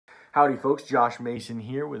Howdy folks, Josh Mason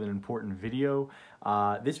here with an important video.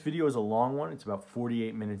 This video is a long one. It's about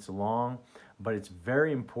 48 minutes long, but it's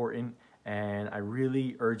very important and I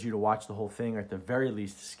really urge you to watch the whole thing, or at the very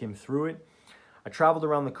least skim through it. I traveled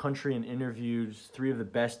around the country and interviewed 3 of the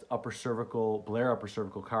best Blair upper cervical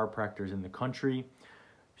chiropractors in the country,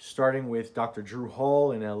 starting with Dr. Drew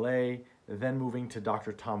Hall in LA, then moving to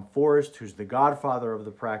Dr. Tom Forrest, who's the godfather of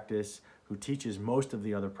the practice, who teaches most of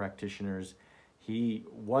the other practitioners. He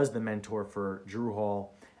was the mentor for Drew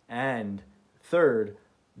Hall. And third,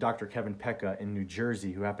 Dr. Kevin Pecca in New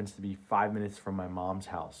Jersey, who happens to be 5 minutes from my mom's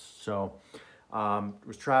house. So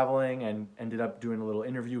was traveling and ended up doing a little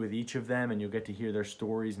interview with each of them, and you'll get to hear their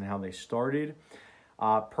stories and how they started.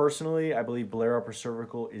 Personally, I believe Blair upper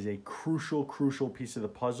cervical is a crucial piece of the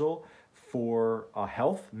puzzle for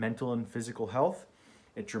health, mental and physical health.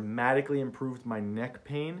 It dramatically improved my neck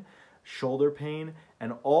pain, shoulder pain,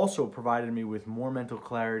 and also provided me with more mental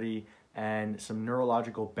clarity and some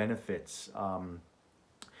neurological benefits.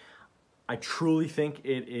 I truly think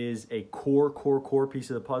it is a core piece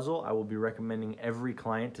of the puzzle. I will be recommending every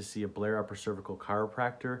client to see a Blair upper cervical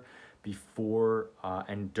chiropractor before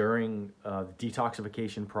and during the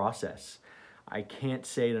detoxification process. I can't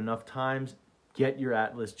say it enough times. Get your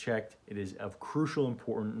atlas checked. It is of crucial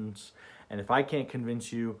importance. And if I can't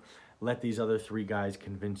convince you, let these other 3 guys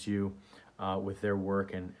convince you with their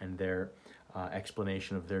work and their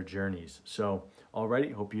explanation of their journeys. So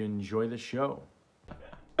already, hope you enjoy the show.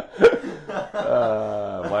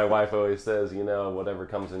 My wife always says, you know, whatever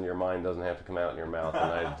comes in your mind doesn't have to come out in your mouth,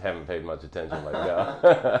 and I haven't paid much attention. Like,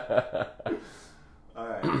 go. All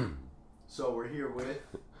right. So we're here with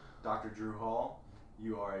Dr. Drew Hall.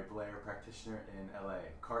 You are a Blair practitioner in LA,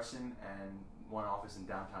 Carson, and one office in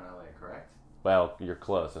downtown LA, correct? Well, you're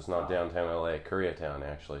close. It's not downtown LA. Koreatown,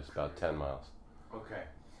 actually. It's about 10 miles. Okay.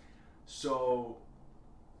 So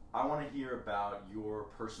I want to hear about your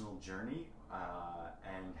personal journey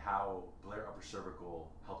and how Blair upper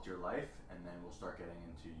cervical helped your life, and then we'll start getting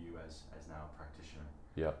into you as now a practitioner.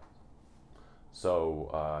 Yep.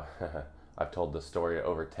 So I've told this story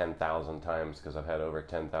over 10,000 times because I've had over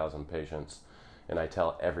 10,000 patients, and I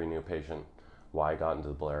tell every new patient why I got into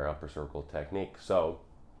the Blair upper cervical technique. So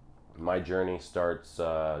my journey starts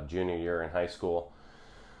junior year in high school.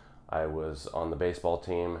 I was on the baseball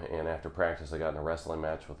team, and after practice I got in a wrestling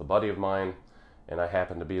match with a buddy of mine, and I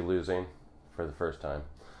happened to be losing for the first time.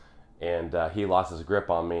 And he lost his grip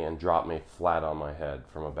on me and dropped me flat on my head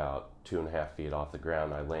from about 2.5 feet off the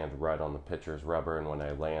ground. I landed right on the pitcher's rubber, and when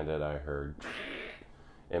I landed, I heard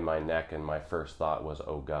in my neck, and my first thought was,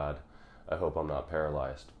 oh God, I hope I'm not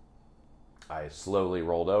paralyzed. I slowly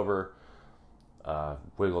rolled over,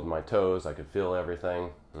 wiggled my toes, I could feel everything.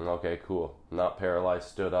 Okay, cool. Not paralyzed,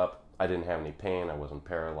 stood up. I didn't have any pain, I wasn't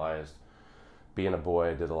paralyzed. Being a boy,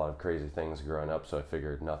 I did a lot of crazy things growing up, so I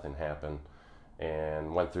figured nothing happened.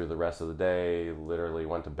 And went through the rest of the day, literally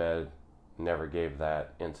went to bed, never gave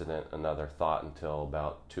that incident another thought until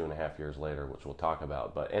about 2.5 years later, which we'll talk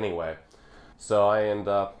about. But anyway, so I end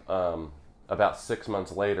up about 6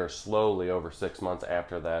 months later, slowly over 6 months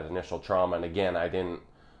after that initial trauma, and again, I didn't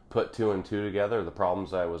put 2 and 2 together, the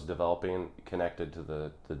problems I was developing connected to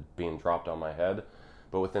the being dropped on my head.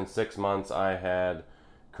 But within 6 months, I had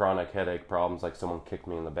chronic headache problems, like someone kicked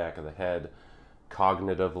me in the back of the head.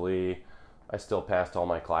 Cognitively, I still passed all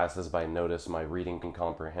my classes, but I noticed my reading and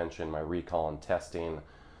comprehension, my recall and testing,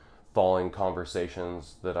 falling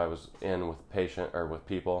conversations that I was in with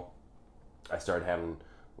people. I started having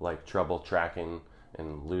like trouble tracking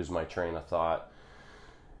and lose my train of thought.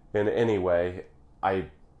 And anyway, I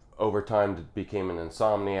over time became an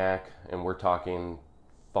insomniac, and we're talking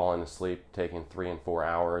falling asleep, taking 3 and 4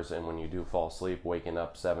 hours, and when you do fall asleep, waking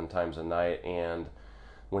up 7 times a night, and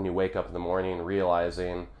when you wake up in the morning,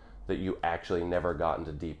 realizing that you actually never got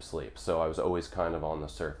into deep sleep. So I was always kind of on the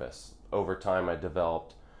surface. Over time, I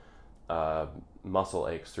developed muscle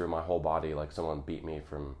aches through my whole body, like someone beat me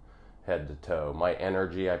from head to toe. My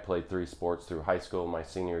energy, I played 3 sports through high school. My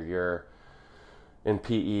senior year in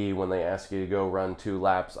PE, when they ask you to go run 2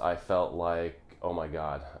 laps, I felt like, oh my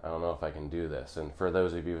God, I don't know if I can do this. And for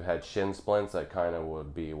those of you who had shin splints, that kind of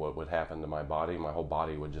would be what would happen to my body. My whole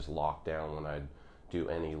body would just lock down when I'd do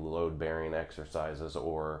any load-bearing exercises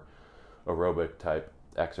or aerobic type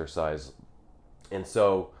exercise. And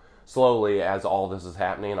so slowly, as all this is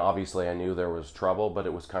happening, obviously I knew there was trouble, but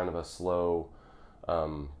it was kind of a slow,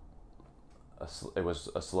 I'm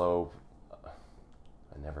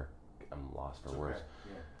lost for words.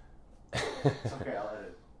 Okay. Yeah. It's okay, I'll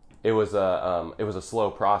edit. It was a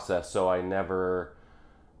slow process, so I never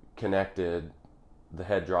connected the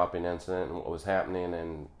head dropping incident and what was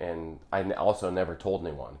happening, and I also never told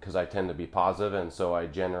anyone because I tend to be positive, and so I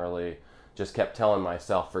generally just kept telling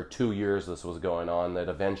myself for 2 years this was going on, that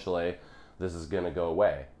eventually this is going to go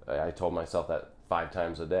away. I told myself that 5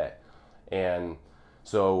 times a day. And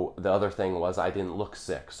so the other thing was I didn't look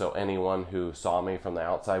sick. So anyone who saw me from the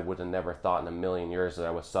outside would have never thought in a million years that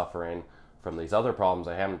I was suffering from these other problems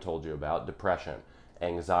I haven't told you about: depression,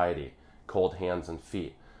 anxiety, cold hands and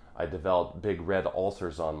feet. I developed big red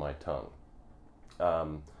ulcers on my tongue.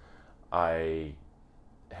 I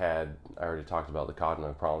already talked about the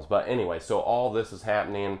cognitive problems. But anyway, so all this is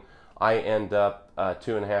happening. I end up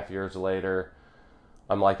 2.5 years later,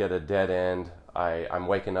 I'm like at a dead end. I'm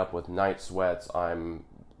waking up with night sweats. I'm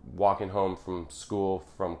walking home from school,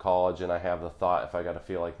 from college, and I have the thought, if I got to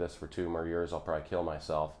feel like this for 2 more years, I'll probably kill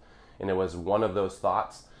myself. And it was one of those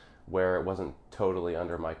thoughts where it wasn't totally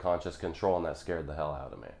under my conscious control, and that scared the hell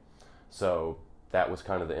out of me. So that was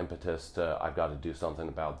kind of the impetus to, I've got to do something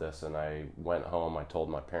about this. And I went home, I told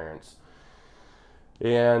my parents,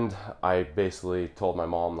 and I basically told my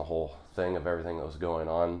mom the whole thing of everything that was going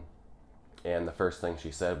on. And the first thing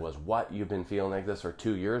she said was, "What, you've been feeling like this for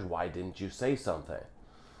 2 years? Why didn't you say something?"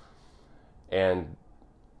 And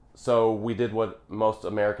so we did what most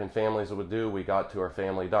American families would do. We got to our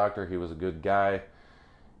family doctor. He was a good guy.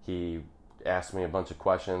 He asked me a bunch of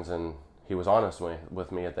questions, and he was honest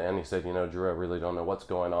with me at the end. He said, "Drew, I really don't know what's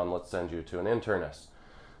going on. Let's send you to an internist."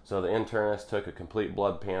 So the internist took a complete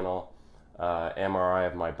blood panel, MRI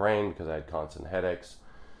of my brain because I had constant headaches,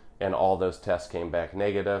 and all those tests came back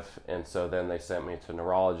negative. And so then they sent me to a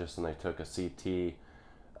neurologist, and they took a CT,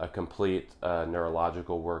 a complete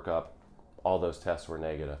neurological workup. All those tests were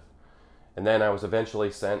negative. And then I was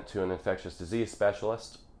eventually sent to an infectious disease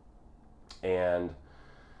specialist, and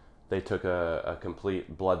they took a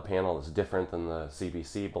complete blood panel that's different than the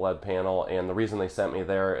CBC blood panel. And the reason they sent me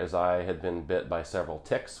there is I had been bit by several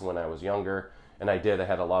ticks when I was younger. And I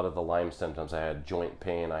had a lot of the Lyme symptoms. I had joint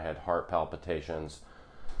pain, I had heart palpitations,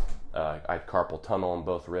 I had carpal tunnel in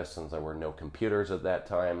both wrists since there were no computers at that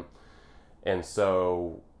time. And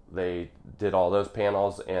so they did all those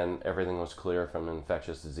panels, and everything was clear from an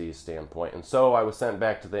infectious disease standpoint. And so I was sent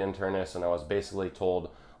back to the internist, and I was basically told,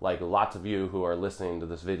 like lots of you who are listening to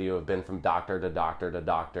this video have been from doctor to doctor to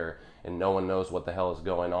doctor, and no one knows what the hell is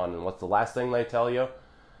going on. And what's the last thing they tell you?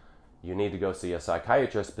 You need to go see a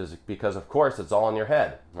psychiatrist because, of course, it's all in your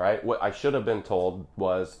head, right? What I should have been told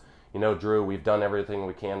was, Drew, we've done everything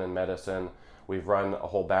we can in medicine. We've run a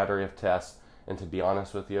whole battery of tests. And to be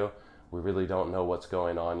honest with you, we really don't know what's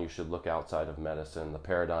going on. You should look outside of medicine, the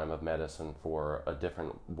paradigm of medicine, for a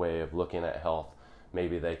different way of looking at health.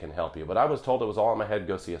 Maybe they can help you. But I was told it was all in my head,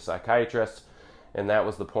 go see a psychiatrist. And that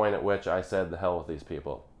was the point at which I said, the hell with these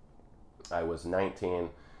people. I was 19,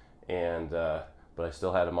 but I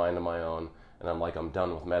still had a mind of my own. And I'm like, I'm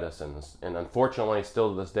done with medicine. And unfortunately,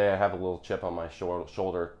 still to this day, I have a little chip on my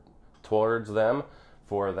shoulder towards them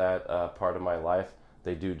for that part of my life.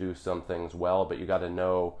 They do some things well, but you got to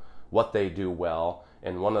know what they do well.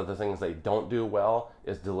 And one of the things they don't do well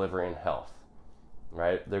is delivering health.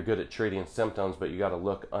 Right? They're good at treating symptoms, but you got to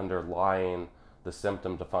look underlying the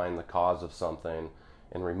symptom to find the cause of something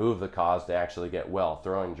and remove the cause to actually get well.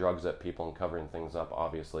 Throwing drugs at people and covering things up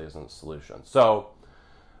obviously isn't a solution. So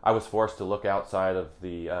I was forced to look outside of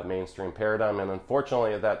the mainstream paradigm, and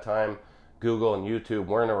unfortunately at that time Google and YouTube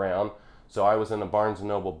weren't around. So I was in a Barnes &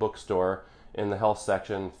 Noble bookstore in the health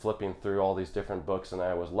section flipping through all these different books, and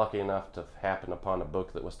I was lucky enough to happen upon a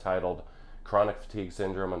book that was titled Chronic Fatigue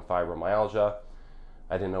Syndrome and Fibromyalgia.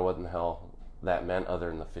 I didn't know what in the hell that meant other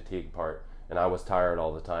than the fatigue part. And I was tired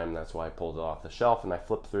all the time. That's why I pulled it off the shelf, and I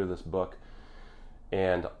flipped through this book,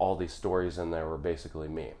 and all these stories in there were basically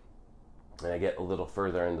me. And I get a little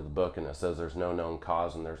further into the book, and it says there's no known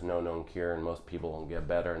cause and there's no known cure, and most people don't get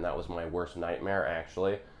better. And that was my worst nightmare,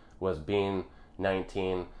 actually, was being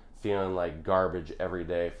 19, feeling like garbage every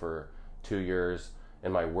day for 2 years.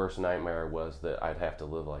 And my worst nightmare was that I'd have to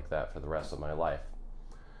live like that for the rest of my life.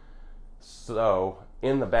 So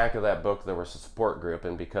in the back of that book, there was a support group,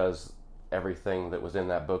 and because everything that was in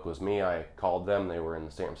that book was me, I called them. They were in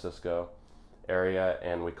the San Francisco area,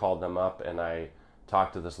 and we called them up, and I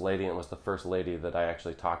talked to this lady, and it was the first lady that I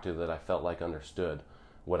actually talked to that I felt like understood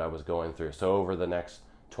what I was going through. So over the next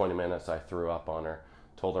 20 minutes, I threw up on her,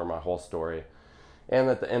 told her my whole story. And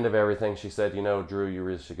at the end of everything, she said, Drew, you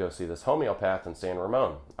really should go see this homeopath in San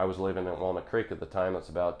Ramon. I was living in Walnut Creek at the time. It's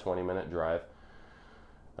about a 20-minute drive.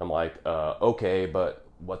 I'm like, okay, but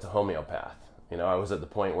what's a homeopath? I was at the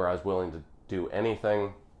point where I was willing to do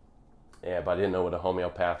anything, but I didn't know what a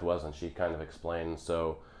homeopath was, and she kind of explained.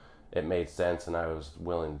 So it made sense, and I was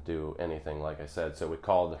willing to do anything, like I said. So we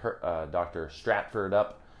called her, Dr. Stratford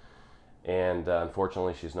up, and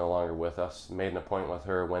unfortunately she's no longer with us. Made an appointment with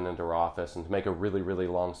her, went into her office, and to make a really, really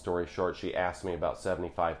long story short, she asked me about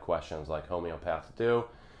 75 questions like homeopaths do.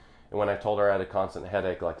 And when I told her I had a constant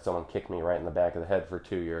headache, like someone kicked me right in the back of the head for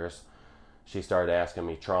 2 years, she started asking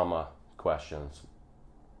me trauma questions.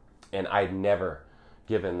 And I'd never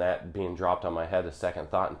given that being dropped on my head a second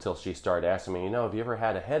thought until she started asking me, have you ever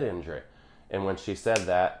had a head injury? And when she said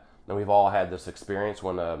that, and we've all had this experience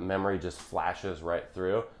when a memory just flashes right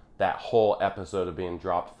through, that whole episode of being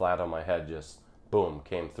dropped flat on my head just, boom,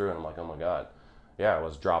 came through. And I'm like, oh my God. Yeah, I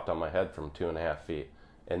was dropped on my head from 2.5 feet.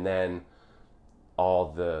 And then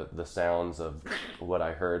all the sounds of what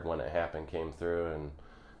I heard when it happened came through.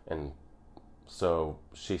 And so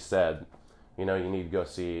she said, you need to go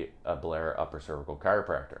see a Blair upper cervical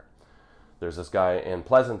chiropractor. There's this guy in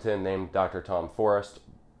Pleasanton named Dr. Tom Forrest,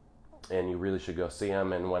 and you really should go see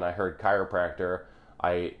him. And when I heard chiropractor,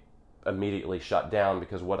 I immediately shut down,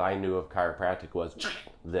 because what I knew of chiropractic was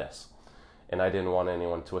this. And I didn't want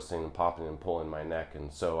anyone twisting and popping and pulling my neck.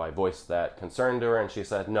 And so I voiced that concern to her, and she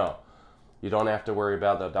said, no, you don't have to worry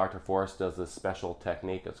about that. Dr. Forrest does this special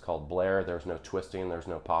technique. It's called Blair. There's no twisting, there's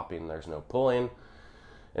no popping, there's no pulling.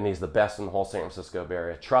 And he's the best in the whole San Francisco Bay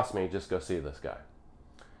Area. Trust me, just go see this guy.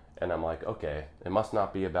 And I'm like, okay, it must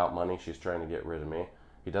not be about money. She's trying to get rid of me.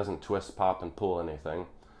 He doesn't twist, pop, and pull anything.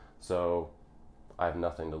 So I have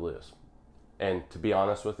nothing to lose. And to be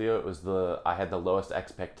honest with you, I had the lowest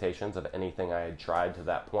expectations of anything I had tried to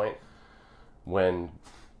that point when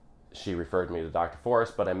she referred me to Dr.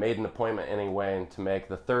 Forrest. But I made an appointment anyway. And to make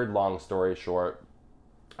the third long story short,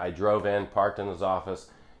 I drove in, parked in his office,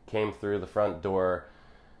 came through the front door.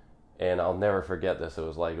 And I'll never forget this. It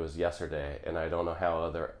was like it was yesterday, and I don't know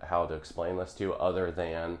how to explain this to you other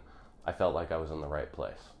than I felt like I was in the right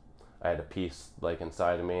place. I had a peace like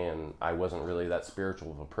inside of me, and I wasn't really that spiritual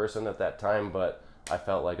of a person at that time, but I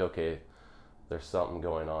felt like, okay, there's something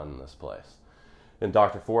going on in this place. And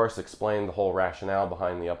Dr. Forrest explained the whole rationale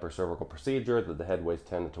behind the upper cervical procedure, that the head weighs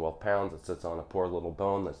 10 to 12 pounds. It sits on a poor little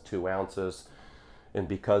bone that's 2 ounces. And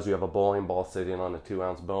because you have a bowling ball sitting on a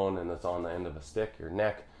 2-ounce bone and it's on the end of a stick, your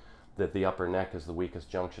neck, that the upper neck is the weakest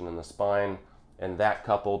junction in the spine, and that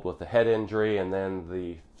coupled with the head injury and then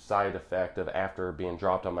the side effect of after being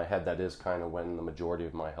dropped on my head, that is kind of when the majority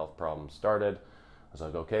of my health problems started. I was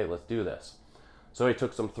like, okay, let's do this. So he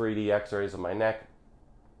took some 3D x-rays of my neck,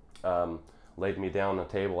 laid me down on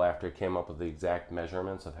the table after he came up with the exact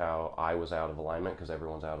measurements of how I was out of alignment, because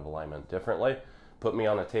everyone's out of alignment differently, put me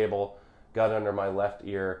on a table, got under my left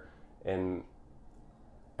ear, and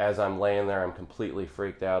as I'm laying there, I'm completely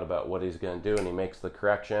freaked out about what he's going to do, and he makes the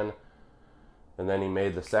correction, and then he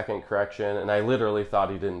made the second correction, and I literally thought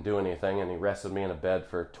he didn't do anything, and he rested me in a bed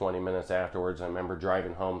for 20 minutes afterwards. I remember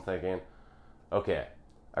driving home thinking, okay,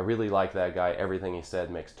 I really like that guy. Everything he said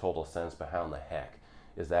makes total sense, but how in the heck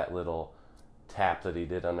is that little tap that he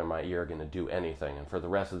did under my ear going to do anything? And for the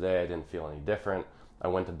rest of the day, I didn't feel any different. I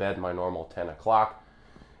went to bed my normal 10 o'clock,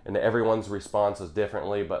 and everyone's response is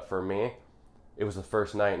differently, but for me, it was the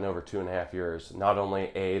first night in over 2.5 years. Not only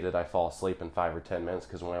A, did I fall asleep in 5 or 10 minutes,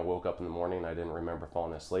 because when I woke up in the morning, I didn't remember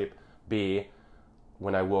falling asleep. B,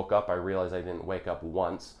 when I woke up, I realized I didn't wake up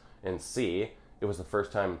once. And C, it was the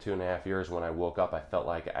first time in 2.5 years when I woke up, I felt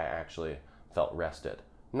like I actually felt rested.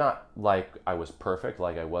 Not like I was perfect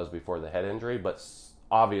like I was before the head injury, but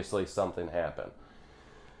obviously something happened.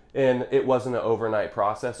 And it wasn't an overnight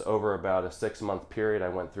process. Over about a 6-month period, I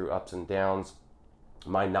went through ups and downs.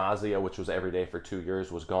 My nausea, which was every day for 2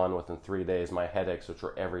 years, was gone within 3 days. My headaches, which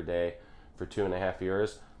were every day for 2.5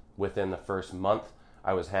 years, within the first month,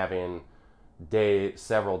 I was having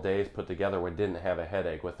several days put together where I didn't have a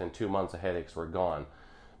headache. Within 2 months, the headaches were gone.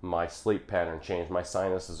 My sleep pattern changed. My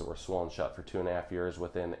sinuses that were swollen shut for 2.5 years,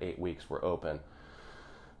 within 8 weeks, were open.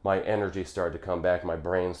 My energy started to come back. My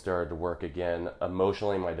brain started to work again.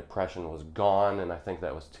 Emotionally, my depression was gone, and I think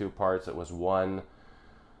that was 2 parts. It was one,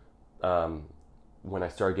 when I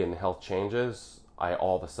started getting health changes, I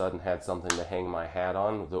all of a sudden had something to hang my hat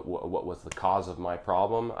on. What was the cause of my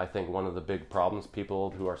problem? I think one of the big problems,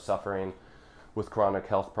 people who are suffering with chronic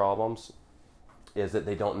health problems, is that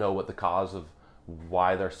they don't know what the cause of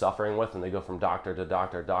why they're suffering with, and they go from doctor to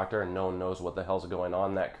doctor to doctor, and no one knows what the hell's going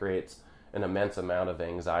on. That creates an immense amount of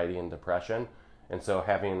anxiety and depression. And so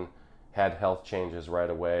having had health changes right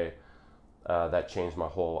away, that changed my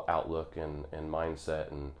whole outlook and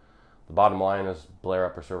mindset. And the bottom line is Blair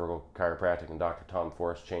Upper Cervical Chiropractic and Dr. Tom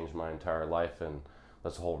Forrest changed my entire life, and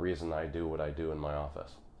that's the whole reason I do what I do in my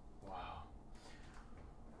office. Wow.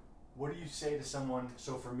 What do you say to someone?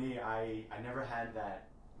 So for me, I never had that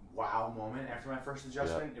wow moment after my first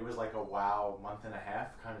adjustment. It was like a wow month and a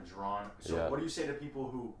half, kind of drawn. So what do you say to people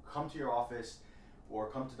who come to your office or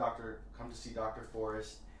come to see Dr.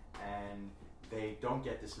 Forrest and they don't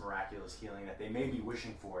get this miraculous healing that they may be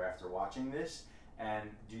wishing for after watching this? And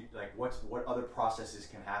what other processes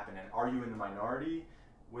can happen? And are you in the minority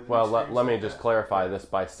with? Well, let me just clarify this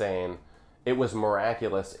by saying it was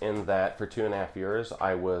miraculous in that for 2.5 years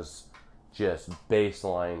I was just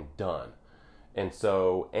baseline done. And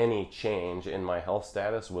so any change in my health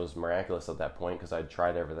status was miraculous at that point because I'd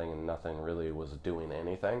tried everything and nothing really was doing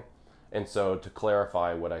anything. And so to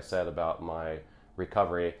clarify what I said about my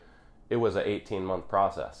recovery, it was an 18-month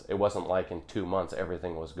process. It wasn't like in 2 months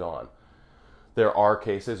everything was gone. There are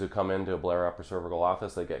cases who come into a Blair upper cervical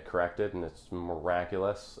office, they get corrected and it's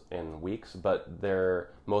miraculous in weeks, but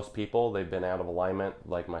most people, they've been out of alignment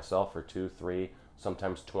like myself for 2, 3,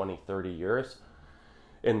 sometimes 20, 30 years.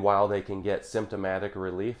 And while they can get symptomatic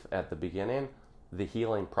relief at the beginning, the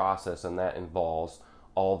healing process, and that involves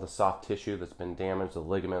all the soft tissue that's been damaged, the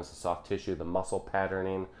ligaments, the soft tissue, the muscle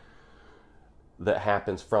patterning that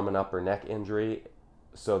happens from an upper neck injury.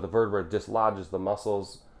 So the vertebra dislodges the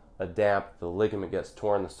muscles, adapt, the ligament gets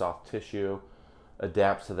torn, the soft tissue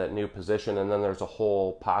adapts to that new position, and then there's a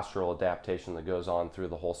whole postural adaptation that goes on through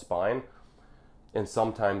the whole spine. And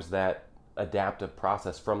sometimes that adaptive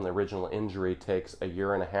process from the original injury takes 1.5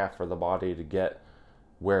 years for the body to get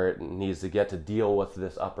where it needs to get to deal with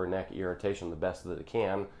this upper neck irritation the best that it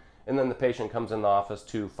can. And then the patient comes in the office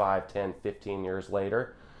 2, 5, 10, 15 years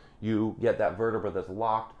later. You get that vertebra that's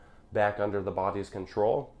locked back under the body's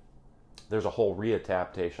control. There's a whole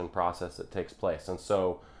readaptation process that takes place. And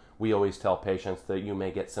so we always tell patients that you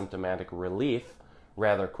may get symptomatic relief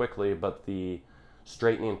rather quickly, but the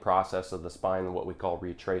straightening process of the spine, what we call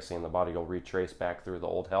retracing, the body will retrace back through the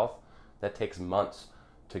old health. That takes months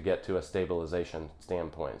to get to a stabilization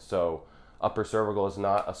standpoint. So upper cervical is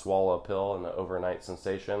not a swallow pill and an overnight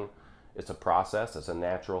sensation. It's a process. It's a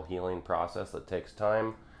natural healing process that takes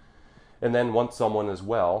time. And then once someone is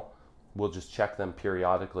well, we'll just check them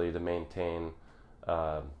periodically to maintain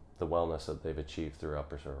the wellness that they've achieved through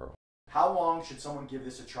upper cervical. How long should someone give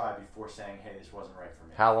this a try before saying, hey, this wasn't right for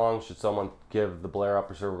me? How long should someone give the Blair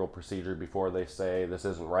upper cervical procedure before they say this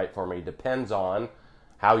isn't right for me? Depends on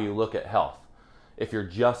how you look at health. If you're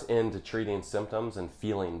just into treating symptoms and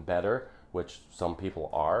feeling better, which some people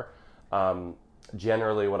are,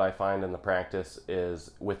 generally what I find in the practice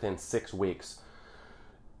is within 6 weeks,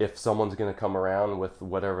 if someone's going to come around with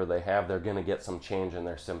whatever they have, they're going to get some change in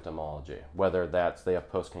their symptomology. Whether that's they have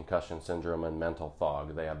post-concussion syndrome and mental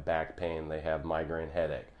fog, they have back pain, they have migraine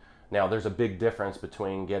headache. Now, there's a big difference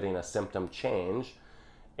between getting a symptom change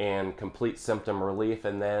and complete symptom relief,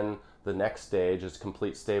 and then the next stage is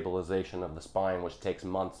complete stabilization of the spine, which takes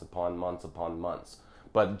months upon months upon months.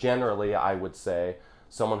 But generally, I would say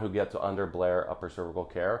someone who gets under Blair upper cervical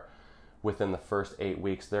care, within the first 8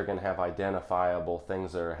 weeks, they're going to have identifiable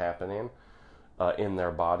things that are happening in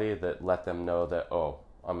their body that let them know that, oh,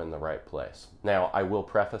 I'm in the right place. Now, I will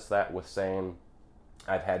preface that with saying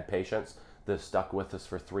I've had patients that have stuck with us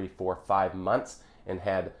for 3, 4, 5 months and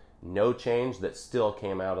had no change that still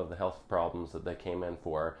came out of the health problems that they came in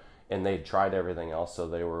for, and they'd tried everything else, so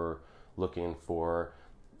they were looking for,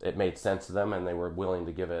 it made sense to them, and they were willing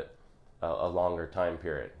to give it a longer time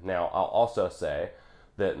period. Now, I'll also say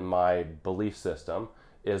that my belief system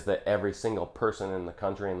is that every single person in the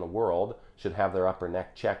country and the world should have their upper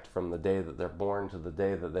neck checked from the day that they're born to the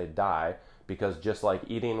day that they die, because just like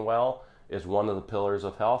eating well is one of the pillars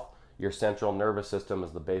of health, your central nervous system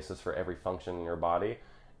is the basis for every function in your body,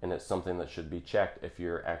 and it's something that should be checked if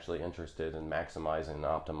you're actually interested in maximizing and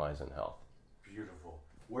optimizing health. Beautiful.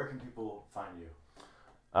 Where can people find you?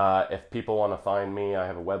 If people want to find me, I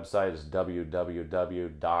have a website. It's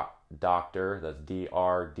www.doctor, that's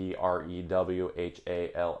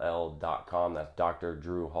DRDREWHALL.com. That's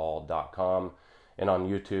drdrewhall.com. And on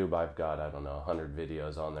YouTube, I've got, 100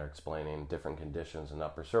 videos on there explaining different conditions in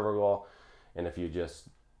upper cervical. And if you just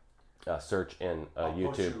search in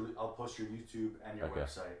YouTube. I'll post your YouTube and your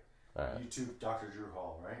website. All right. YouTube, Dr. Drew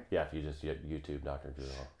Hall, right? Yeah, if you just get YouTube, Dr. Drew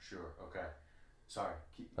Hall. Sure, okay. Sorry.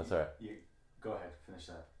 That's all right. Go ahead, finish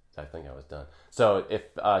that. I think I was done. So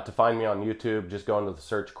if to find me on YouTube, just go into the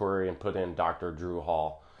search query and put in Dr. Drew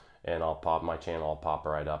Hall, and my channel will pop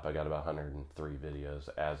right up. I got about 103 videos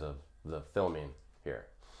as of the filming here.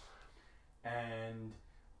 And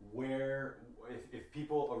if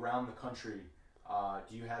people around the country,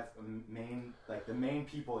 do you have the main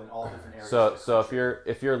people in all different areas? So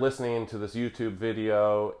if you're listening to this YouTube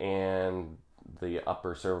video and the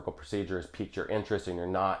upper cervical procedure has piqued your interest and you're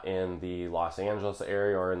not in the Los Angeles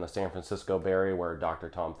area or in the San Francisco Bay Area where Dr.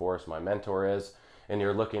 Tom Forrest, my mentor, is, and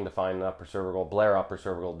you're looking to find an Blair upper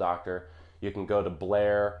cervical doctor, you can go to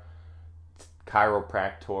Blair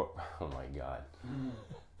Chiropractic. Oh my God.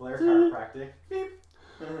 Blair Chiropractic. Beep.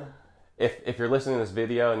 If you're listening to this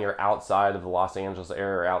video and you're outside of the Los Angeles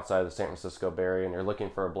area or outside of the San Francisco Bay Area and you're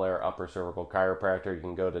looking for a Blair upper cervical chiropractor, you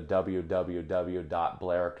can go to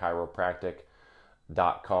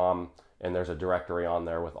www.blairchiropractic.com, and there's a directory on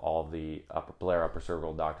there with all the Blair upper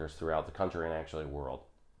cervical doctors throughout the country and actually world.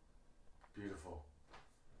 Beautiful.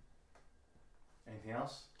 Anything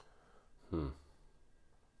else? I don't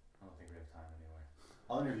think we have time anyway.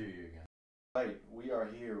 I'll interview you again. Right, we are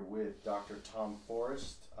here with Dr. Tom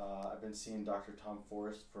Forrest. I've been seeing Dr. Tom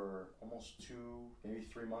Forrest for almost 2, maybe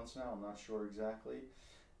 3 months now. I'm not sure exactly.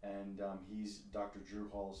 And he's Dr. Drew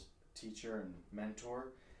Hall's teacher and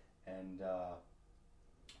mentor. And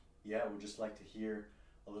yeah, we'd just like to hear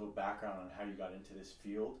a little background on how you got into this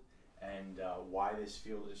field and why this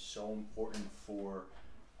field is so important for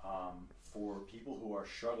people who are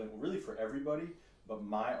struggling, really for everybody, but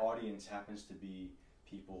my audience happens to be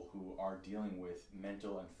people who are dealing with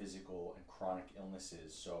mental and physical and chronic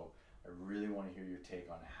illnesses. So I really want to hear your take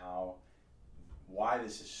on why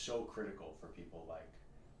this is so critical for people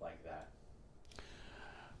like that.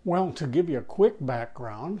 Well, to give you a quick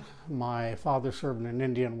background, my father served in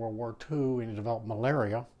India in World War II and he developed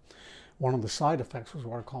malaria. One of the side effects was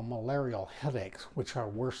what are called malarial headaches, which are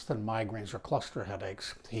worse than migraines or cluster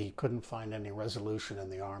headaches. He couldn't find any resolution in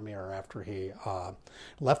the Army or after he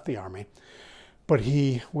left the Army. But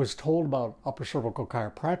he was told about upper cervical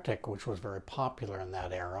chiropractic, which was very popular in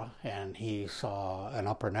that era, and he saw an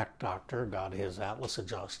upper neck doctor, got his atlas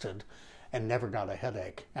adjusted, and never got a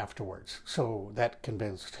headache afterwards. So that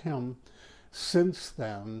convinced him. Since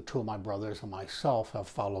then, 2 of my brothers and myself have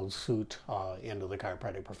followed suit into the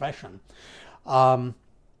chiropractic profession.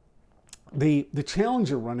 The challenge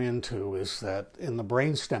you run into is that in the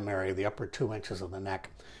brainstem area, the upper 2 inches of the neck,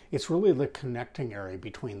 it's really the connecting area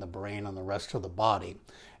between the brain and the rest of the body.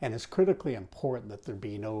 And it's critically important that there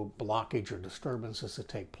be no blockage or disturbances that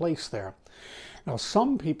take place there. Now,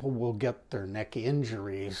 some people will get their neck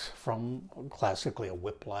injuries from classically a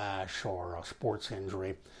whiplash or a sports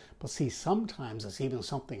injury. But see, sometimes it's even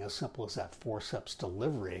something as simple as that forceps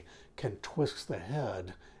delivery can twist the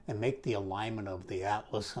head and make the alignment of the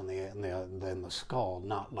atlas and the skull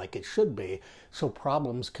not like it should be. So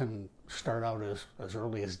problems can start out as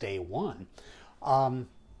early as day 1.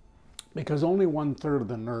 Because only 1/3 of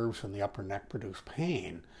the nerves in the upper neck produce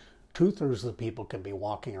pain. 2/3 of the people can be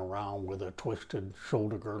walking around with a twisted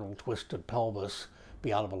shoulder girdle, twisted pelvis,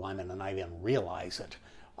 be out of alignment and not even realize it.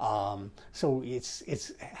 So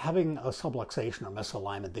it's having a subluxation or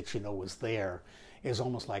misalignment that you know is there is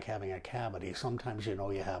almost like having a cavity. Sometimes you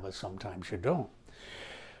know you have it, sometimes you don't.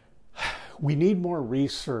 We need more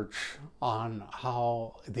research on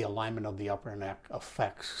how the alignment of the upper neck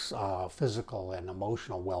affects physical and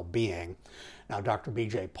emotional well-being. Now, Dr.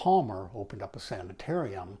 B.J. Palmer opened up a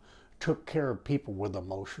sanitarium, took care of people with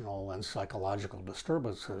emotional and psychological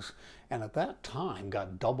disturbances, and at that time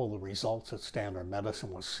got double the results that standard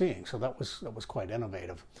medicine was seeing. So that was quite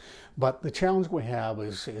innovative. But the challenge we have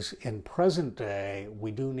is in present day, we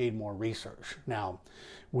do need more research. Now,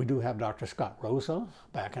 we do have Dr. Scott Rosa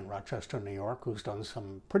back in Rochester, New York, who's done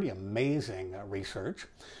some pretty amazing research.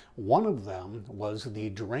 One of them was the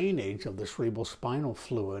drainage of the cerebrospinal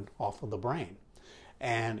fluid off of the brain.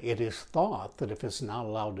 And it is thought that if it's not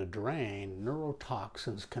allowed to drain,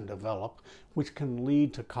 neurotoxins can develop, which can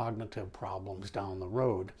lead to cognitive problems down the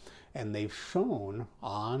road. And they've shown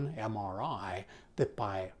on MRI that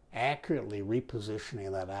by accurately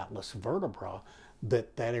repositioning that atlas vertebra, that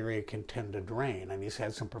area can tend to drain. And he's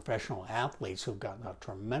had some professional athletes who've gotten a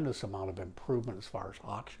tremendous amount of improvement as far as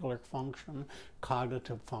ocular function,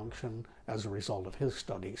 cognitive function, as a result of his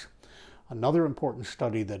studies. Another important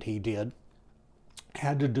study that he did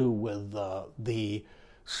had to do with the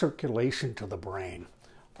circulation to the brain.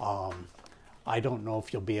 I don't know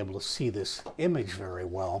if you'll be able to see this image very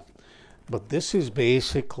well, but this is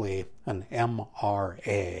basically an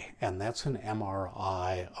MRA, and that's an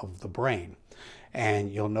MRI of the brain.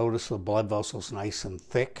 And you'll notice the blood vessels nice and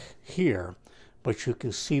thick here, but you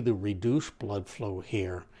can see the reduced blood flow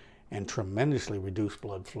here and tremendously reduced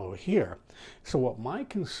blood flow here. So what my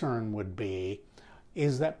concern would be,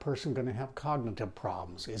 is that person going to have cognitive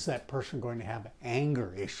problems? Is that person going to have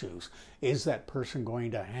anger issues? Is that person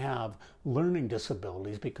going to have learning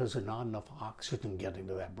disabilities because there's not enough oxygen getting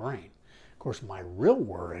to that brain? Of course, my real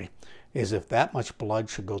worry is if that much blood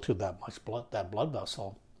should go through that blood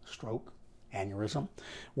vessel, stroke, aneurysm.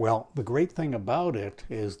 Well, the great thing about it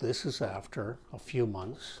is this is after a few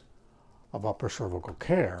months of upper cervical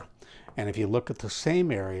care. And if you look at the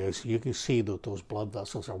same areas, you can see that those blood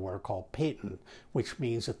vessels are what are called patent, which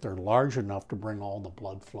means that they're large enough to bring all the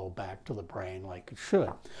blood flow back to the brain like it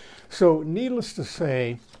should. So needless to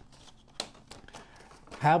say,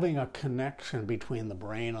 having a connection between the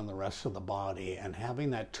brain and the rest of the body and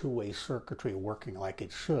having that two-way circuitry working like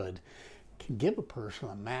it should can give a person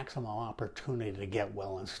a maximum opportunity to get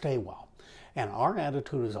well and stay well. And our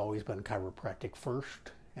attitude has always been chiropractic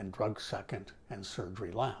first and drugs second and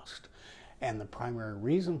surgery last. And the primary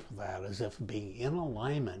reason for that is if being in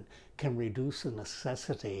alignment can reduce the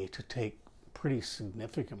necessity to take pretty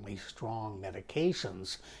significantly strong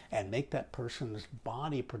medications and make that person's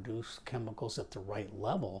body produce chemicals at the right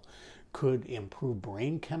level, could improve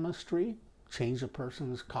brain chemistry, change a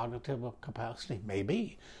person's cognitive capacity,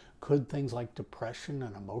 maybe. Could things like depression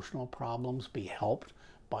and emotional problems be helped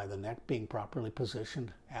by the neck being properly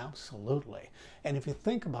positioned? Absolutely. And if you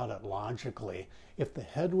think about it logically, if the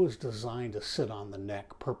head was designed to sit on the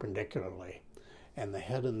neck perpendicularly and the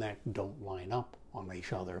head and neck don't line up on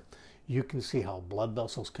each other, you can see how blood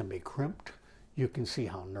vessels can be crimped, you can see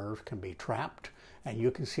how nerves can be trapped, and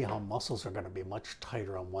you can see how muscles are going to be much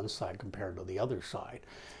tighter on one side compared to the other side.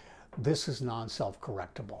 This is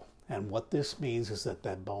non-self-correctable. And what this means is that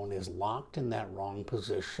that bone is locked in that wrong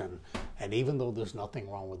position, and even though there's nothing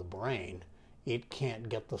wrong with the brain, it can't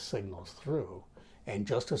get the signals through. And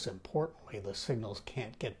just as importantly, the signals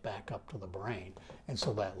can't get back up to the brain. And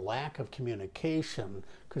so that lack of communication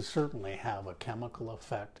could certainly have a chemical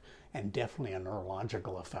effect and definitely a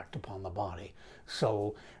neurological effect upon the body.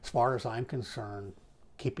 So as far as I'm concerned,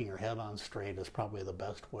 keeping your head on straight is probably the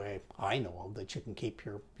best way I know of that you can keep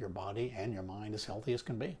your body and your mind as healthy as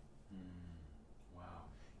can be. Wow.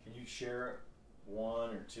 Can you share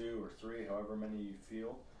one or two or three, however many you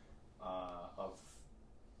feel, of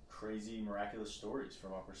crazy, miraculous stories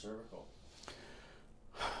from upper cervical?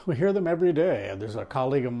 We hear them every day. There's a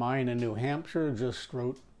colleague of mine in New Hampshire just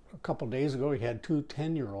wrote a couple of days ago, he had two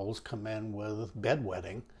 10-year-olds come in with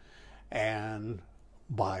bedwetting, and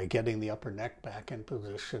by getting the upper neck back in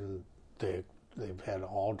position, they've had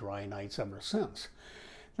all dry nights ever since.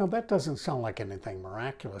 Now, that doesn't sound like anything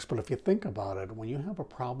miraculous, but if you think about it, when you have a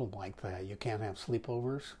problem like that, you can't have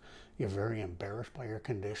sleepovers, you're very embarrassed by your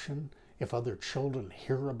condition. If other children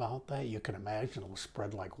hear about that, you can imagine it'll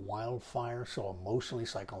spread like wildfire, so emotionally,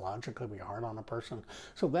 psychologically, it'll be hard on a person.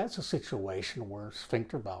 So that's a situation where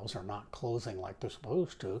sphincter valves are not closing like they're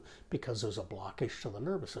supposed to because there's a blockage to the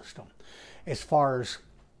nervous system. As far as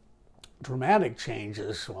dramatic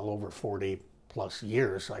changes, well, over 40 plus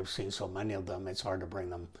years, I've seen so many of them, it's hard to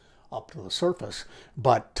bring them up to the surface.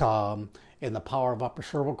 But in the Power of Upper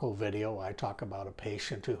Cervical video, I talk about a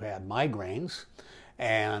patient who had migraines,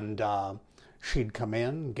 and she'd come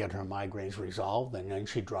in, get her migraines resolved, and then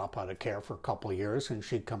she'd drop out of care for a couple of years, and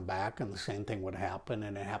she'd come back, and the same thing would happen,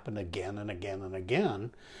 and it happened again and again and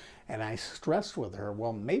again. And I stressed with her,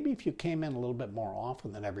 well, maybe if you came in a little bit more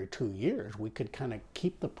often than every 2 years, we could kind of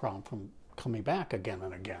keep the problem from coming back again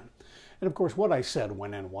and again. And of course, what I said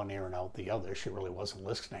went in one ear and out the other. She really wasn't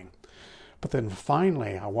listening. But then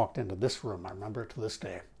finally, I walked into this room, I remember it to this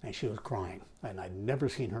day, and she was crying, and I'd never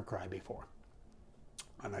seen her cry before.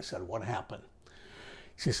 And I said, what happened?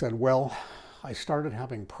 She said, well, I started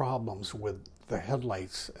having problems with the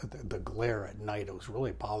headlights, the glare at night. It was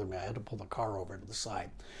really bothering me. I had to pull the car over to the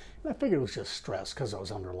side. And I figured it was just stress because I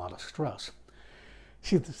was under a lot of stress.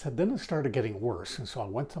 She said, then it started getting worse. And so I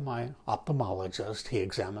went to my ophthalmologist. He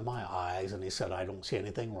examined my eyes and he said, I don't see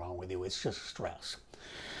anything wrong with you. It's just stress.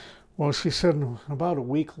 Well, she said about a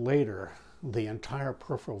week later, the entire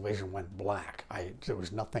peripheral vision went black. There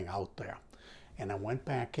was nothing out there. And I went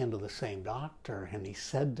back into the same doctor, and he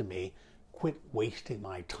said to me, quit wasting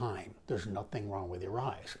my time. There's nothing wrong with your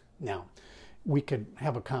eyes. Now, we could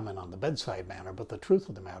have a comment on the bedside manner, but the truth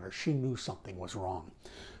of the matter, she knew something was wrong.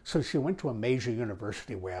 So she went to a major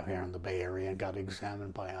university way out here in the Bay Area and got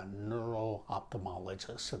examined by a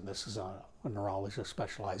neuro-ophthalmologist, and this is a neurologist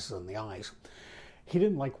specializes in the eyes. He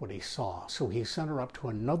didn't like what he saw, so he sent her up to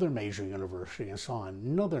another major university and saw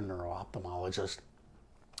another neuro-ophthalmologist.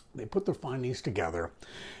 They put their findings together,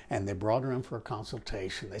 and they brought her in for a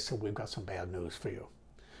consultation. They said, we've got some bad news for you.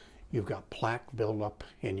 You've got plaque buildup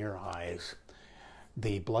in your eyes.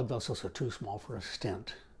 The blood vessels are too small for a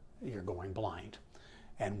stent. You're going blind.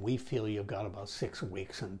 And we feel you've got about 6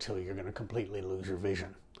 weeks until you're going to completely lose your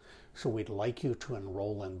vision. So we'd like you to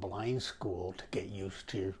enroll in blind school to get used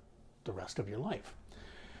to the rest of your life.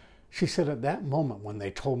 She said at that moment when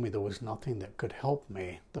they told me there was nothing that could help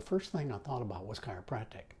me, the first thing I thought about was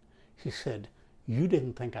chiropractic. She said, "You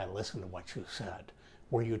didn't think I listened to what you said,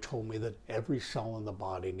 where you told me that every cell in the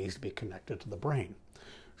body needs to be connected to the brain."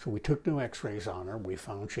 So we took new x-rays on her. We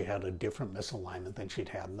found she had a different misalignment than she'd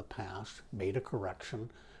had in the past, made a correction.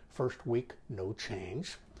 First week, no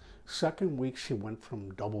change. Second week, she went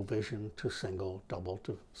from double vision to single, double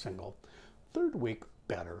to single. Third week,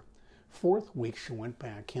 better. Fourth week, she went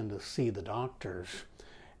back in to see the doctors,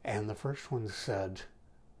 and the first one said,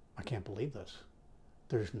 "I can't believe this.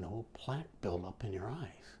 There's no plaque buildup in your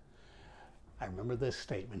eyes." I remember this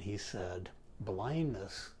statement. He said,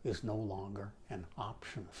 "Blindness is no longer an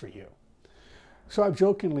option for you." So I've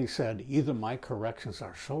jokingly said, either my corrections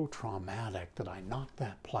are so traumatic that I knocked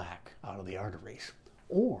that plaque out of the arteries,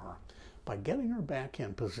 or by getting her back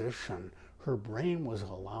in position, her brain was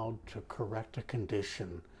allowed to correct a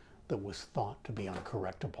condition that was thought to be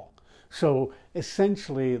uncorrectable. So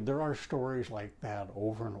essentially, there are stories like that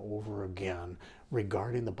over and over again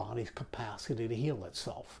regarding the body's capacity to heal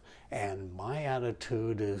itself. And my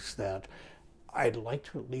attitude is that I'd like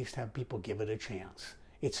to at least have people give it a chance.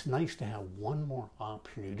 It's nice to have one more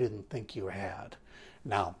option you didn't think you had.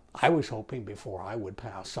 Now, I was hoping before I would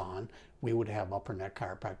pass on, we would have upper neck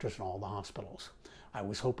chiropractors in all the hospitals. I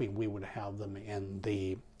was hoping we would have them in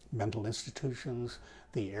the mental institutions,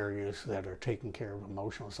 the areas that are taking care of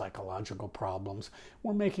emotional and psychological problems.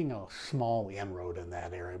 We're making a small inroad in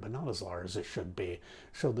that area, but not as large as it should be.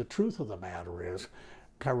 So the truth of the matter is,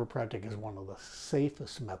 chiropractic is one of the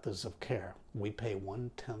safest methods of care. We pay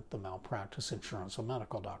 1/10 the malpractice insurance a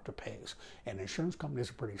medical doctor pays. And insurance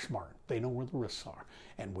companies are pretty smart. They know where the risks are.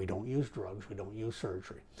 And we don't use drugs. We don't use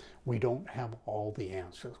surgery. We don't have all the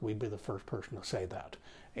answers. We'd be the first person to say that.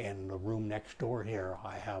 In the room next door here,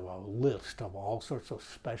 I have a list of all sorts of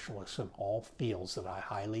specialists in all fields that I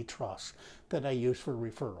highly trust that I use for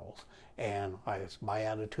referrals. And my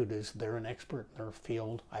attitude is they're an expert in their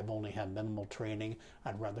field. I've only had minimal training.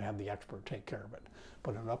 I'd rather have the expert take care of it.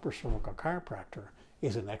 But an upper cervical chiropractor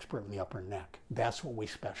is an expert in the upper neck. That's what we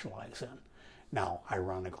specialize in. Now,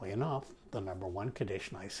 ironically enough, the number one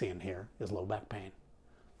condition I see in here is low back pain.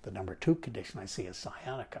 The number two condition I see is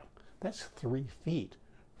sciatica. That's 3 feet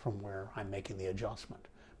from where I'm making the adjustment.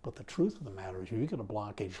 But the truth of the matter is, you get a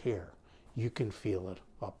blockage here, you can feel it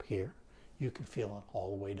up here, you can feel it all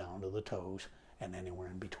the way down to the toes and anywhere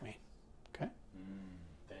in between. Okay?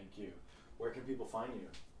 Thank you. Where can people find you?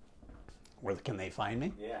 Where can they find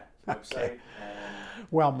me? Yeah, website. Okay.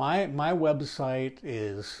 Well, my website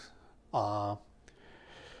is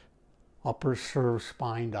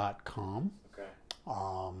uppercervspine.com. Okay.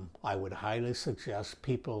 I would highly suggest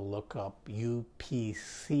people look up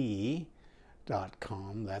upc.com.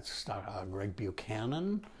 That's Greg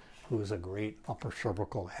Buchanan, who's a great upper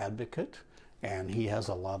cervical advocate, and he has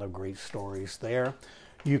a lot of great stories there.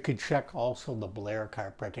 You could check also the Blair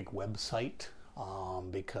Chiropractic website,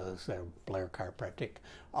 because Blair Chiropractic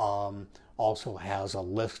also has a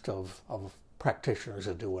list of practitioners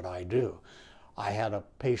that do what I do. I had a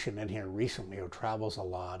patient in here recently who travels a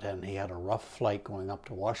lot, and he had a rough flight going up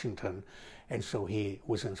to Washington, and so he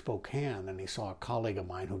was in Spokane, and he saw a colleague of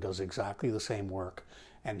mine who does exactly the same work,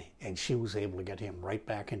 and she was able to get him right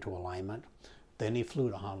back into alignment. Then he flew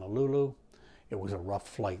to Honolulu. It was a rough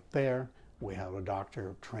flight there. We have a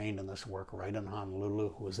doctor trained in this work right in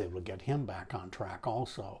Honolulu who was able to get him back on track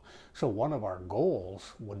also. So one of our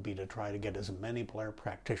goals would be to try to get as many Blair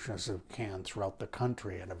practitioners as we can throughout the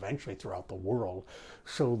country and eventually throughout the world,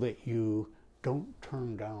 so that you don't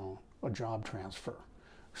turn down a job transfer,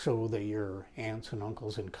 so that your aunts and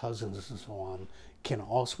uncles and cousins and so on can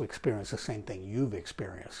also experience the same thing you've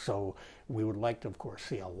experienced. So we would like to, of course,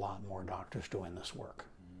 see a lot more doctors doing this work.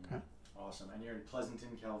 Okay? Awesome. And you're in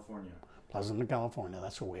Pleasanton, California. Pleasanton, California.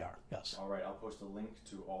 That's where we are. Yes. All right. I'll post a link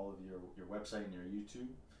to all of your website and your YouTube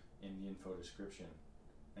in the info description.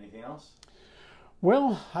 Anything else?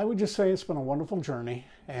 Well, I would just say it's been a wonderful journey.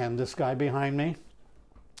 And this guy behind me,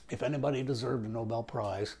 if anybody deserved a Nobel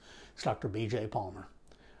Prize, it's Dr. B.J. Palmer.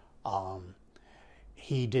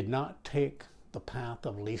 He did not take the path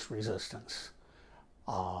of least resistance.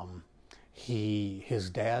 His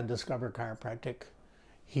dad discovered chiropractic.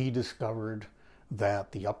 He discovered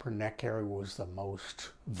that the upper neck area was the most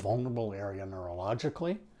vulnerable area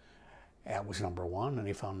neurologically. That was number one. And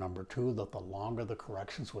he found number two, that the longer the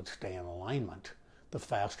corrections would stay in alignment, the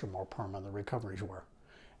faster, more permanent the recoveries were.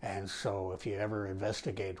 And so if you ever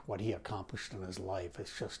investigate what he accomplished in his life,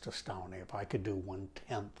 it's just astounding. If I could do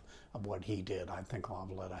 1/10 of what he did, I think I'll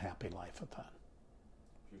have led a happy life at that.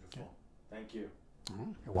 Beautiful. Thank you.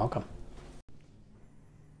 You're welcome.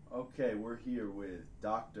 Okay, we're here with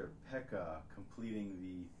Dr. Pekka completing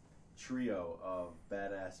the trio of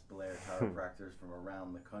badass Blair chiropractors from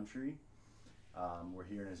around the country. We're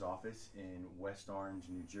here in his office in West Orange,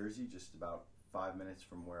 New Jersey, just about 5 minutes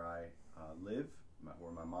from where I live,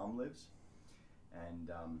 where my mom lives. And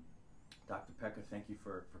Dr. Pekka, thank you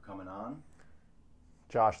for coming on.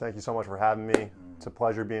 Josh, thank you so much for having me. It's a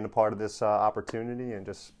pleasure being a part of this opportunity and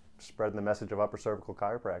just spreading the message of upper cervical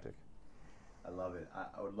chiropractic. I love it.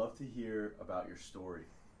 I would love to hear about your story.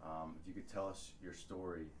 If you could tell us your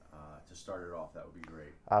story to start it off, that would be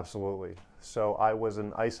great. Absolutely. So I was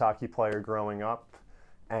an ice hockey player growing up,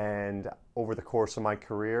 and over the course of my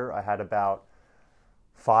career, I had about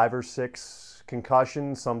 5 or 6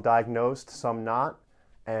 concussions, some diagnosed, some not.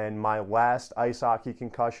 And my last ice hockey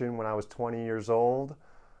concussion when I was 20 years old,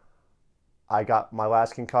 I got my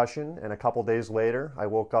last concussion, and a couple days later, I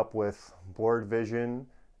woke up with blurred vision,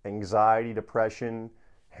 anxiety, depression,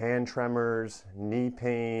 hand tremors, knee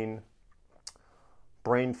pain,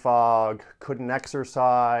 brain fog, couldn't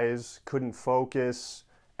exercise, couldn't focus,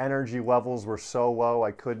 energy levels were so low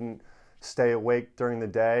I couldn't stay awake during the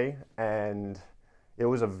day, and it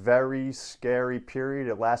was a very scary period.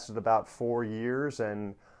 It lasted about 4 years,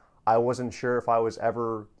 and I wasn't sure if I was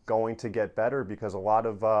ever going to get better because a lot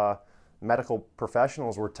of medical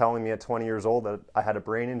professionals were telling me at 20 years old that I had a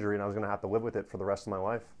brain injury and I was going to have to live with it for the rest of my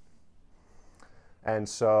life. And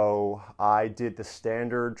so I did the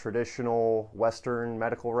standard traditional Western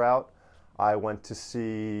medical route. I went to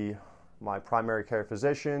see my primary care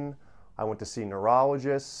physician. I went to see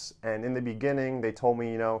neurologists. And in the beginning, they told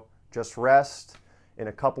me, just rest. In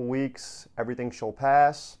a couple weeks, everything shall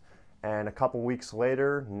pass. And a couple weeks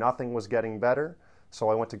later, nothing was getting better. So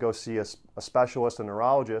I went to go see a specialist, a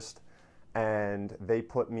neurologist, and they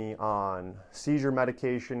put me on seizure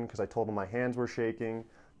medication because I told them my hands were shaking.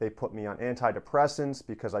 They put me on antidepressants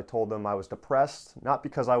because I told them I was depressed, not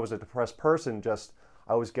because I was a depressed person, just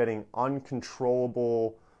I was getting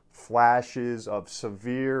uncontrollable flashes of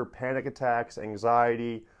severe panic attacks,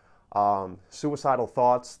 anxiety, suicidal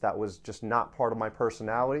thoughts that was just not part of my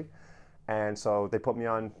personality. And so they put me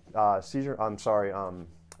on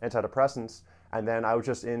antidepressants, and then I was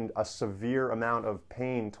just in a severe amount of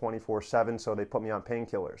pain 24/7, so they put me on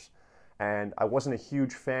painkillers. And I wasn't a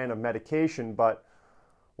huge fan of medication, but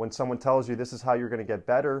when someone tells you this is how you're going to get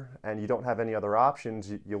better and you don't have any other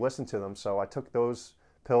options, you listen to them. So I took those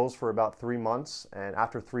pills for about 3 months, and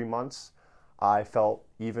after 3 months, I felt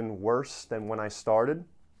even worse than when I started.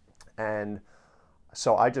 And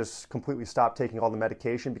so I just completely stopped taking all the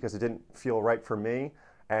medication because it didn't feel right for me.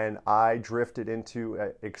 And I drifted into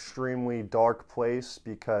an extremely dark place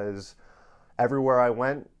because everywhere I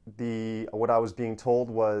went, what I was being told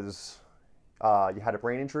was, you had a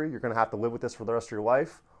brain injury, you're going to have to live with this for the rest of your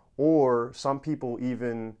life. Or some people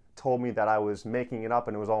even told me that I was making it up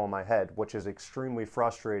and it was all in my head, which is extremely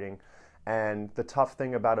frustrating. And the tough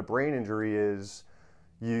thing about a brain injury is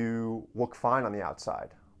you look fine on the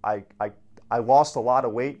outside. I lost a lot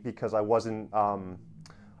of weight because I wasn't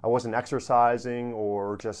exercising,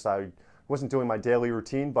 or just I wasn't doing my daily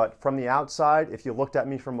routine. But from the outside, if you looked at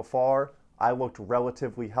me from afar, I looked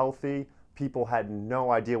relatively healthy. People had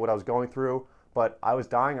no idea what I was going through, but I was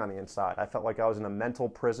dying on the inside. I felt like I was in a mental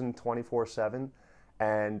prison 24/7,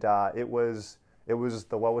 and it was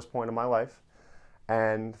the lowest point of my life.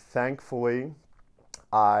 And thankfully,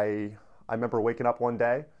 I remember waking up one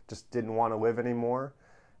day, just didn't want to live anymore,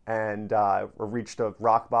 and reached a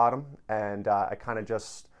rock bottom, and I kind of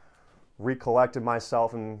just recollected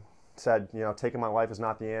myself and said, taking my life is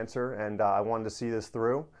not the answer, and I wanted to see this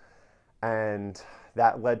through. And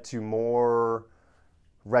that led to more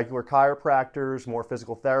regular chiropractors, more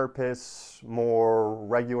physical therapists, more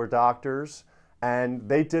regular doctors, and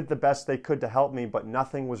they did the best they could to help me, but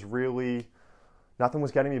nothing was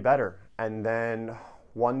getting me better. And then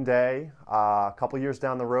one day, a couple years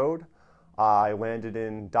down the road, I landed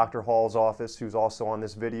in Dr. Hall's office, who's also on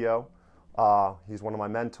this video. He's one of my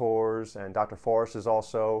mentors, and Dr. Forrest has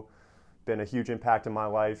also been a huge impact in my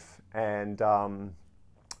life. And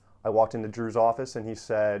I walked into Drew's office, and he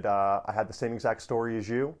said, I had the same exact story as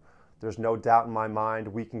you. There's no doubt in my mind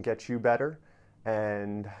we can get you better.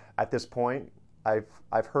 And at this point,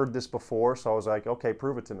 I've heard this before, so I was like, okay,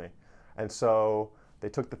 prove it to me. And so they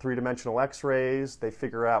took the 3-dimensional x-rays. They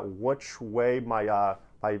figure out which way my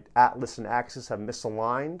atlas and axis have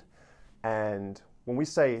misaligned. And when we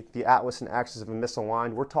say the atlas and axis have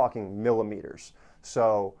misaligned, we're talking millimeters.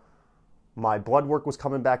 So my blood work was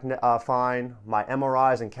coming back fine. My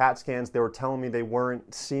MRIs and CAT scans, they were telling me they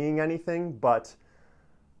weren't seeing anything, but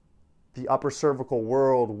the upper cervical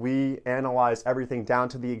world, we analyze everything down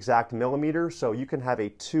to the exact millimeter. So you can have a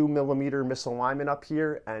 2 millimeter misalignment up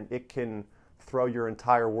here, and it can throw your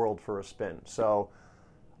entire world for a spin. So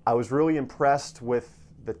I was really impressed with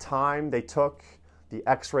the time they took, the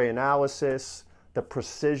x-ray analysis, the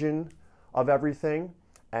precision of everything.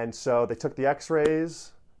 And so they took the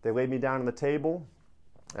x-rays, they laid me down on the table,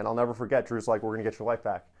 and I'll never forget, Drew's like, we're gonna get your life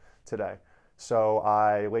back today. So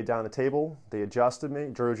I laid down on the table, Drew adjusted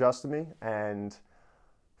me, and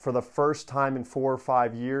for the first time in 4 or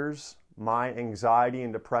 5 years, my anxiety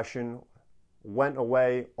and depression went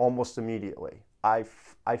away almost immediately. I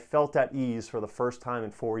felt at ease for the first time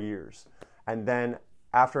in 4 years. And then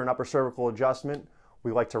after an upper cervical adjustment,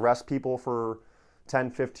 we like to rest people for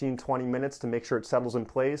 10, 15, 20 minutes to make sure it settles in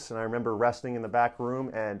place. And I remember resting in the back room,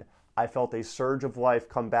 and I felt a surge of life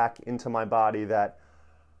come back into my body that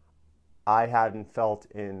I hadn't felt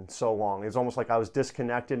in so long. It was almost like I was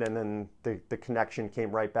disconnected, and then the connection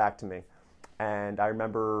came right back to me. And I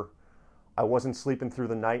remember I wasn't sleeping through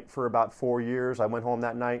the night for about 4 years. I went home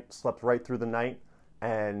that night, slept right through the night,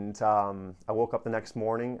 and I woke up the next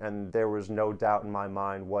morning, and there was no doubt in my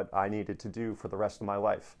mind what I needed to do for the rest of my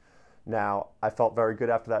life. Now, I felt very good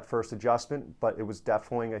after that first adjustment, but it was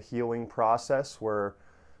definitely a healing process where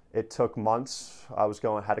it took months.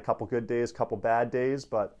 Had a couple good days, couple bad days,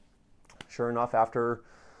 but sure enough, after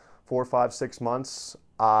 4, 5, 6 months,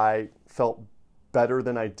 I felt better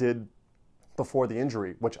than I did before the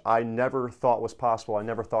injury, which I never thought was possible. I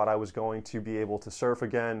never thought I was going to be able to surf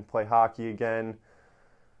again, play hockey again,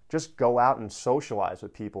 just go out and socialize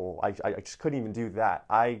with people. I just couldn't even do that.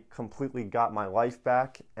 I completely got my life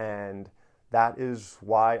back, and that is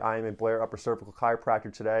why I am a Blair upper cervical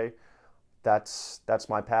chiropractor today. That's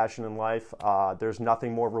my passion in life. There's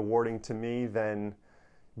nothing more rewarding to me than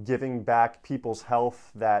giving back people's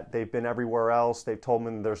health that they've been everywhere else. They've told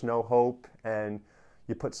me there's no hope, and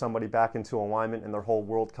you put somebody back into alignment and their whole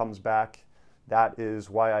world comes back. That is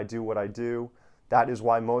why I do what I do. That is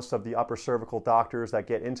why most of the upper cervical doctors that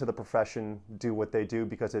get into the profession do what they do,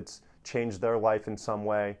 because it's changed their life in some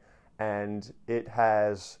way, and it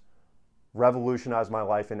has revolutionized my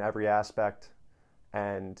life in every aspect.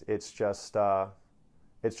 And it's just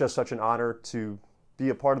such an honor to be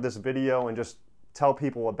a part of this video and just tell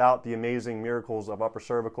people about the amazing miracles of upper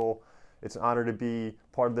cervical. It's an honor to be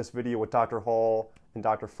part of this video with Dr. Hall and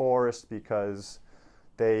Dr. Forrest, because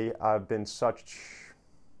they've been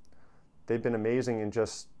amazing in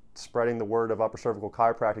just spreading the word of upper cervical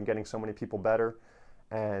chiropractic and getting so many people better.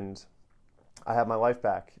 And I have my life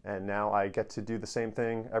back, and now I get to do the same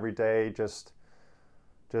thing every day, just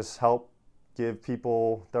help give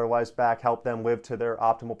people their lives back, help them live to their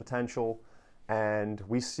optimal potential. And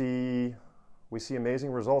we see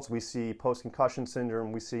amazing results. We see post-concussion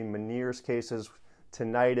syndrome, we see Meniere's cases,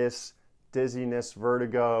 tinnitus, dizziness,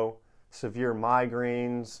 vertigo, severe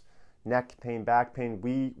migraines, neck pain, back pain.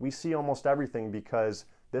 We see almost everything, because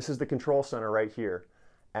this is the control center right here.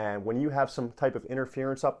 And when you have some type of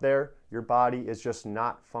interference up there, your body is just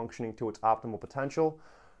not functioning to its optimal potential.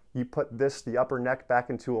 You put the upper neck back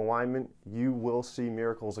into alignment, you will see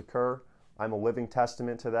miracles occur. I'm a living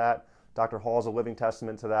testament to that. Dr. Hall is a living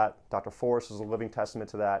testament to that. Dr. Forrest is a living testament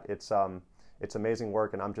to that. It's amazing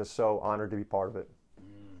work, and I'm just so honored to be part of it.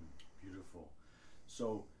 Beautiful.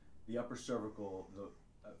 So the upper cervical,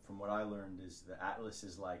 from what I learned, is the atlas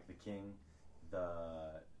is like the king,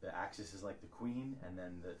 the axis is like the queen, and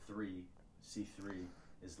then the C3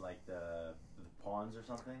 is like the pawns or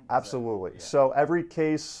something? Absolutely. Yeah. So every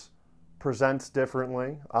case presents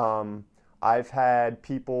differently. I've had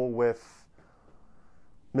people with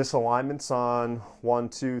misalignments on 1,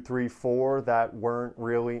 2, 3, 4 that weren't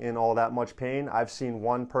really in all that much pain. I've seen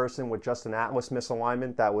one person with just an atlas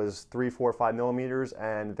misalignment that was 3, 4, 5 millimeters,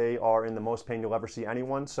 and they are in the most pain you'll ever see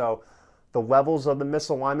anyone. So the levels of the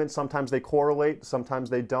misalignment, sometimes they correlate, sometimes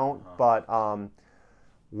they don't, but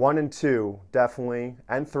 1 and 2 definitely,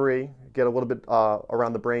 and 3 get a little bit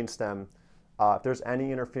around the brainstem. If there's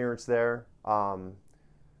any interference there,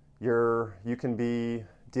 you can be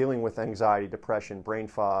dealing with anxiety, depression, brain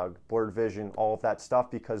fog, blurred vision, all of that stuff,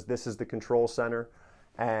 because this is the control center.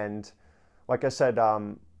 And like I said,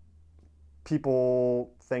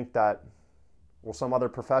 people think that, well, some other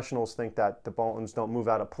professionals think that the bones don't move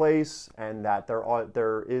out of place and that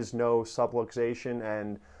there is no subluxation.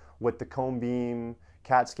 And with the cone beam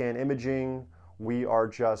CAT scan imaging, we are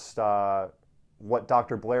just what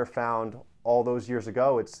Dr. Blair found all those years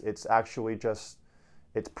ago. It's actually just,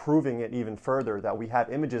 it's proving it even further, that we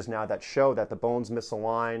have images now that show that the bones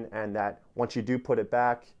misalign, and that once you do put it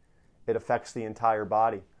back, it affects the entire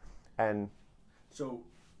body. And so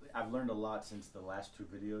I've learned a lot since the last 2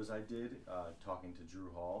 videos I did, talking to Drew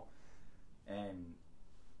Hall, and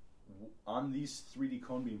on these 3D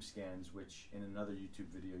cone beam scans, which in another YouTube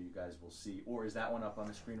video you guys will see, or is that one up on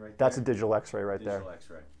the screen right there? That's a digital X-ray right there. Digital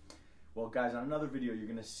X-ray. Well, guys, on another video, you're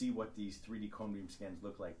going to see what these 3D cone beam scans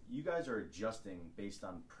look like. You guys are adjusting based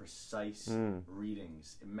on precise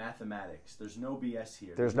readings, mathematics. There's no BS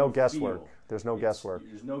here. There's no guesswork. There's no guesswork.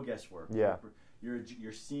 There's no guesswork. Yeah.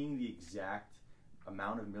 You're seeing the exact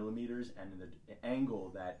amount of millimeters and the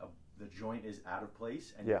angle that the joint is out of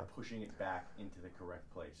place, and you're pushing it back into the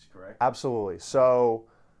correct place, correct? Absolutely. So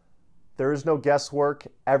there is no guesswork.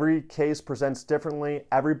 Every case presents differently.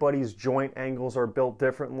 Everybody's joint angles are built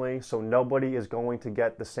differently, so nobody is going to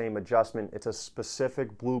get the same adjustment. It's a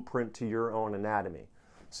specific blueprint to your own anatomy.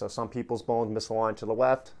 So some people's bones misalign to the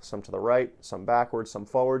left, some to the right, some backwards, some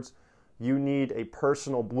forwards. You need a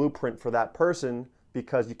personal blueprint for that person,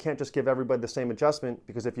 because you can't just give everybody the same adjustment,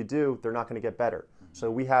 because if you do, they're not going to get better. So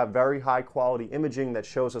we have very high quality imaging that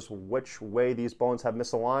shows us which way these bones have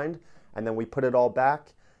misaligned, and then we put it all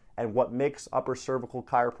back. And what makes upper cervical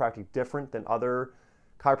chiropractic different than other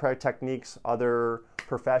chiropractic techniques, other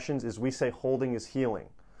professions, is we say holding is healing.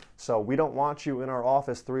 So we don't want you in our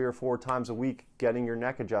office 3 or 4 times a week getting your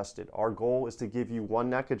neck adjusted. Our goal is to give you one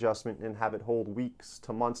neck adjustment and have it hold weeks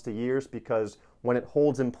to months to years, because when it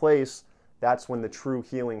holds in place, that's when the true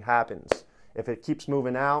healing happens. If it keeps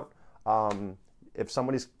moving out, if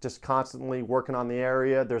somebody's just constantly working on the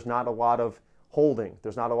area, there's not a lot of holding.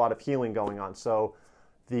 There's not a lot of healing going on. So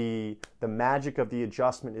the magic of the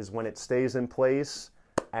adjustment is when it stays in place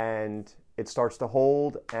and it starts to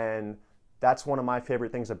hold. And that's one of my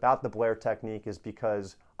favorite things about the Blair technique, is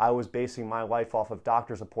because I was basing my life off of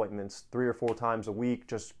doctor's appointments 3 or 4 times a week,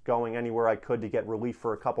 just going anywhere I could to get relief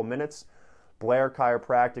for a couple minutes. Blair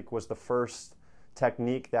Chiropractic was the first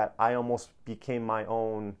technique that I almost became my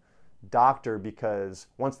own doctor, because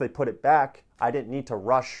once they put it back, I didn't need to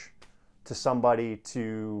rush to somebody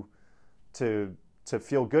to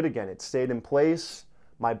feel good again. It stayed in place.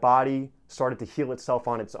 My body started to heal itself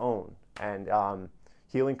on its own, and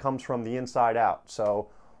healing comes from the inside out.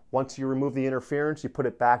 So once you remove the interference, you put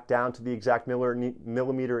it back down to the exact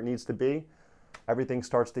millimeter it needs to be, everything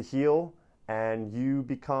starts to heal, and you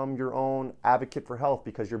become your own advocate for health,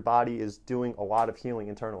 because your body is doing a lot of healing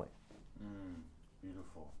internally.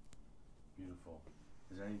 Beautiful. Beautiful.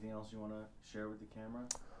 Is there anything else you want to share with the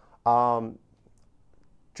camera?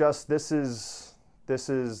 Just this is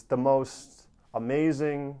the most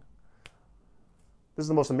amazing. This is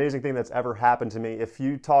the most amazing thing that's ever happened to me. If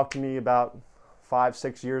you talked to me about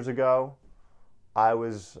 5-6 years ago, I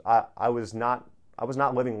was not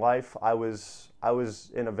living life. I was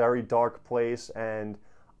in a very dark place, and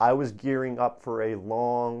I was gearing up for a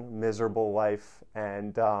long, miserable life.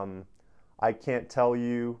 And I can't tell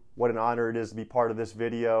you what an honor it is to be part of this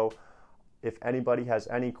video. If anybody has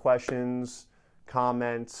any questions,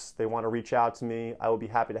 comments, they want to reach out to me, I will be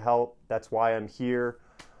happy to help. That's why I'm here.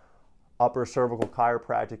 Upper cervical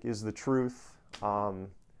chiropractic is the truth.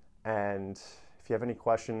 And if you have any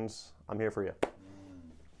questions, I'm here for you.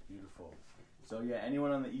 Beautiful. So yeah,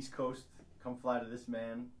 anyone on the East Coast, come fly to this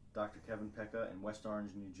man, Dr. Kevin Pecca in West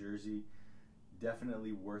Orange, New Jersey.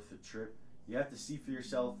 Definitely worth the trip. You have to see for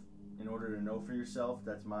yourself in order to know for yourself.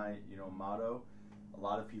 That's my motto. A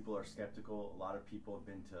lot of people are skeptical. A lot of people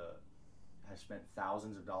have spent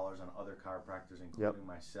thousands of dollars on other chiropractors, including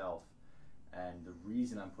myself. And the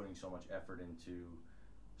reason I'm putting so much effort into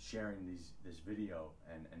sharing this video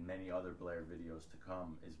and many other Blair videos to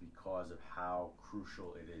come is because of how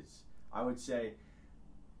crucial it is. I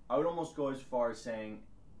would almost go as far as saying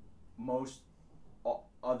most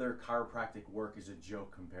other chiropractic work is a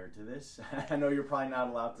joke compared to this. I know you're probably not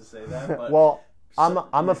allowed to say that, but well,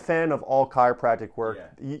 I'm a fan of all chiropractic work.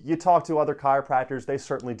 Yeah. You talk to other chiropractors, they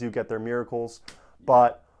certainly do get their miracles,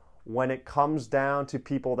 but when it comes down to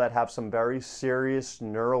people that have some very serious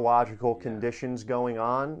neurological conditions going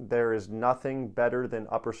on, there is nothing better than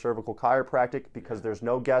upper cervical chiropractic, because there's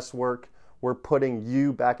no guesswork. We're putting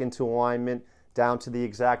you back into alignment down to the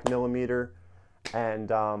exact millimeter.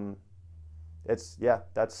 And I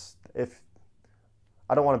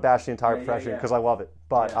don't want to bash the entire profession, because I love it,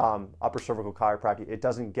 but upper cervical chiropractic, it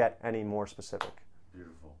doesn't get any more specific.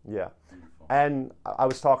 Beautiful. Yeah. Beautiful. And I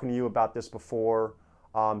was talking to you about this before.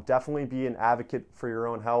 Definitely be an advocate for your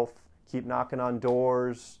own health. Keep knocking on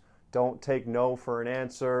doors. Don't take no for an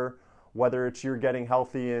answer. Whether it's you're getting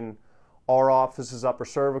healthy in our office is upper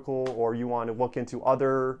cervical, or you want to look into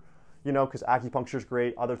other, because acupuncture is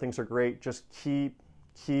great, other things are great. Just keep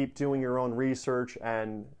doing your own research,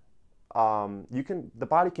 and the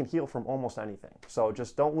body can heal from almost anything. So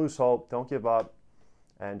just don't lose hope, don't give up,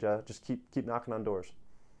 and just keep knocking on doors.